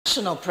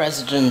National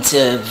President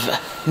of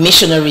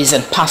Missionaries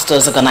and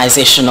Pastors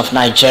Organization of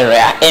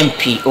Nigeria,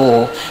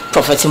 MPO,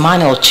 Prophet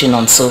Emmanuel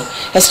Chinonso,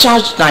 has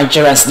charged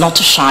Nigerians not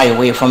to shy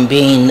away from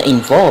being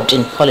involved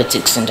in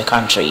politics in the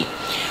country.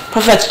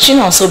 Prophet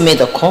Chinonso made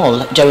the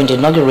call during the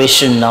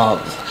inauguration of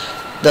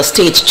the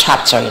state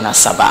chapter in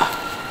Asaba.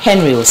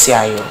 Henry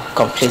Osiayo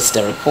completes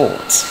the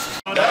report.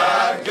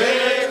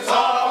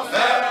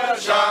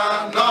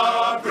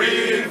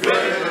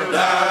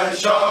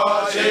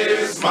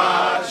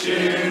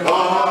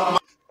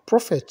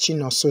 Prophet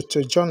Chinonso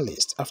told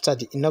journalists after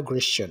the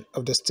inauguration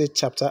of the state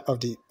chapter of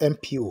the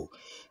MPO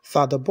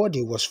that the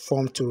body was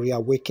formed to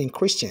reawaken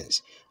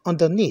Christians on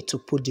the need to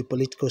put the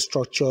political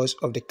structures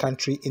of the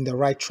country in the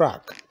right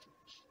track.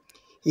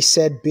 He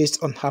said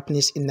based on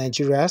happenings in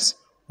Nigeria,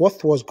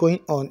 what was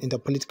going on in the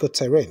political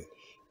terrain,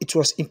 it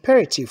was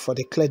imperative for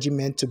the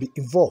clergymen to be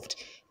involved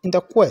in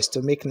the quest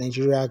to make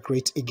Nigeria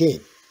great again.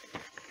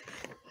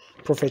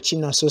 Prophet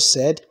Chinonso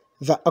said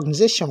the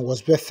organization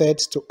was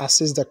birthed to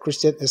assist the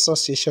Christian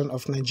Association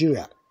of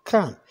Nigeria,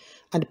 CAN,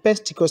 and the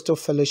Pentecostal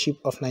Fellowship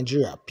of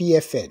Nigeria,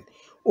 PFN,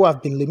 who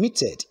have been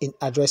limited in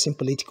addressing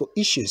political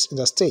issues in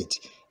the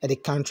state and the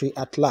country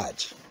at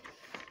large.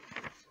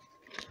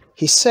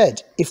 He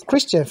said if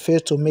Christians fail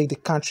to make the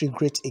country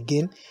great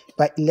again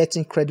by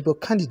electing credible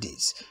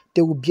candidates,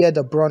 they will bear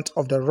the brunt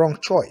of the wrong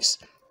choice,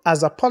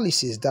 as the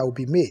policies that will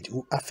be made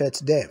will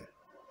affect them.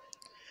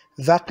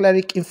 The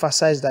cleric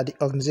emphasized that the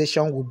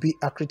organization will be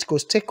a critical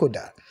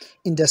stakeholder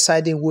in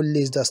deciding who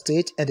leads the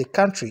state and the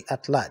country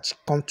at large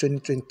come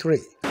 2023.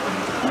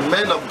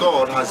 Men of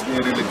God has been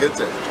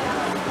relegated.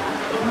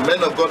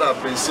 Men of God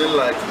have been saying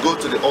like, go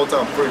to the altar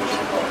and preach.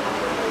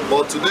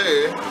 But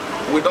today,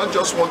 we don't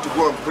just want to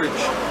go and preach.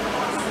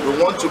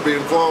 We want to be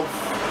involved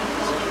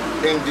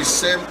in the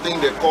same thing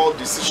they call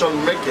decision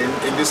making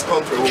in this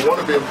country. We want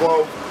to be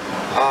involved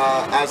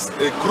as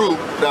a group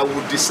that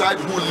will decide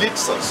who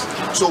leads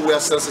us. So we are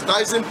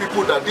sensitizing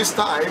people that this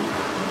time,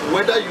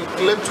 whether you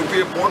claim to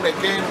be born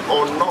again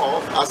or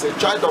not, as a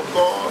child of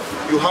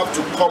God, you have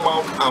to come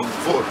out and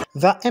vote.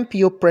 The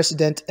MPO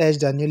president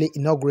urged the newly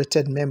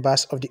inaugurated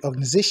members of the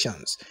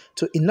organizations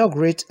to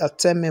inaugurate a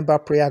 10-member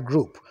prayer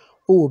group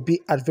who will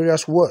be at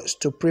various wards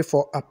to pray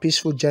for a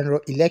peaceful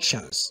general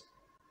elections.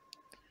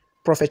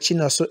 Prophet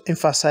Chinonso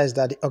emphasized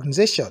that the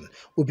organization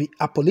will be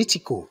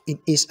apolitical in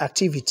its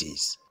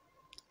activities.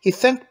 He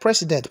thanked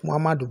President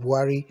Muhammadu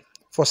Buhari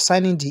for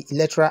signing the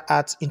Electoral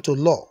Act into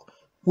law,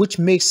 which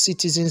makes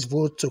citizens'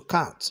 vote to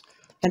count,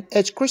 and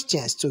urged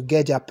Christians to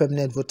get their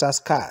permanent voters'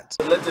 cards.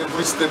 Let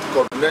every state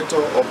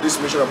coordinator of this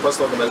mission and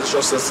pastor organization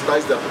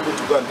sensitize their people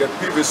to go and get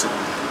PVC,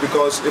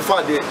 because in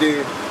fact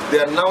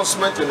the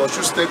announcement in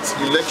Osun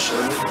State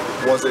election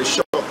was a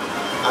shock.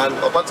 And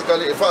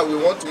automatically, in fact, we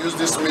want to use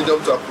this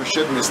medium to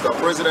appreciate Mr.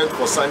 President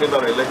for signing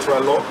that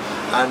electoral law,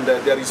 and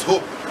there is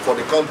hope for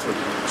the country.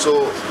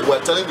 So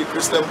we're telling the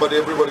Christian body,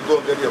 everybody go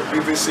and get your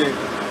PVC.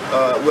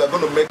 We are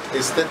going to make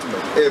a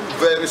statement, a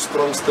very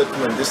strong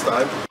statement this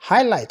time.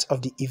 Highlight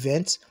of the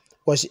event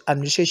was the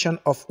administration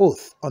of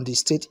oath on the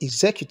state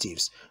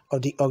executives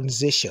of the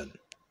organization.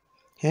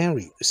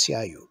 Henry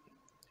Osiayo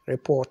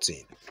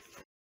reporting.